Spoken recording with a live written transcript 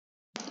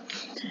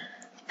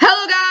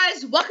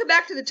welcome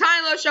back to the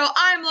Tiny Low Show.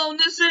 I'm Lo, and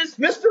this is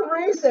Mr.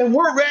 Reese, and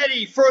we're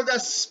ready for the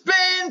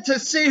spin to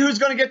see who's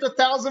going to get the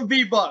 1,000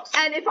 V-Bucks.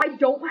 And if I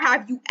don't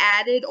have you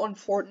added on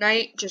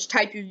Fortnite, just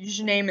type your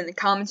username in the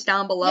comments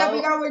down below. Yeah,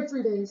 we gotta wait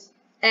 3 days.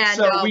 And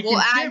so we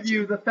we'll can give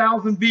you the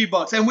 1,000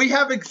 V-Bucks. And we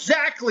have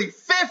exactly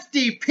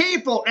 50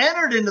 people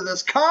entered into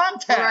this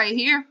contest. Right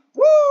here.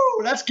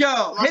 Woo! Let's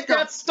go. Hit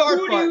that start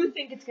button. button. Who do you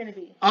think it's going to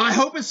be? I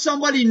hope it's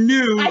somebody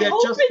new that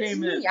just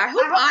came in. I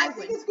hope I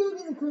think win. it's gonna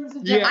be the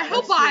Crimson Yeah, I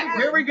hope I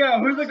win. Here we go.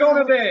 Who's it going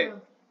to be?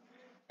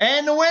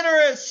 And the winner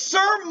is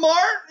Sir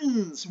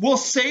Martins. We'll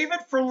save it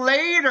for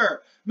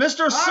later.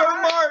 Mr.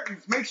 Sir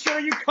Martins, make sure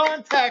you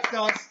contact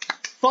us.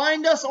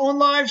 Find us on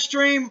live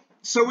stream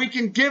so we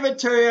can give it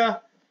to you.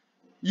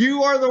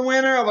 You are the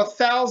winner of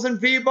 1,000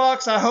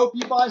 V-Bucks. I hope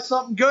you buy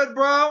something good,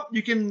 bro.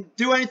 You can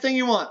do anything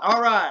you want. All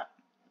right.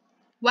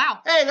 Wow.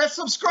 Hey, let's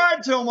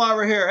subscribe to him while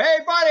we're here. Hey,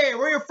 buddy,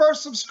 we're your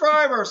first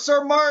subscriber,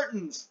 Sir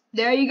Martins.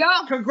 There you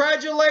go.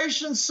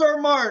 Congratulations, Sir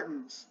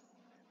Martins.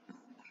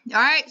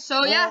 All right,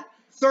 so yeah.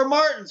 Sir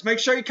Martins, make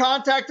sure you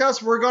contact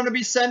us. We're going to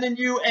be sending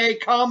you a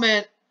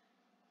comment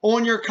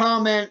on your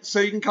comment so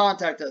you can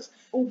contact us.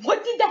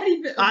 What did that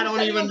even? I don't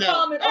even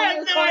know. I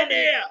have no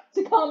idea.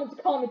 To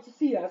comment to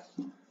see us.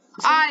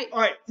 All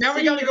right, now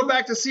we got to go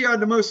back to see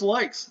the most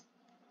likes.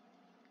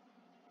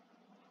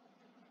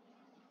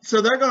 So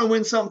they're going to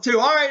win something too.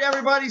 All right,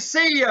 everybody,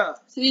 see ya.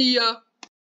 See ya.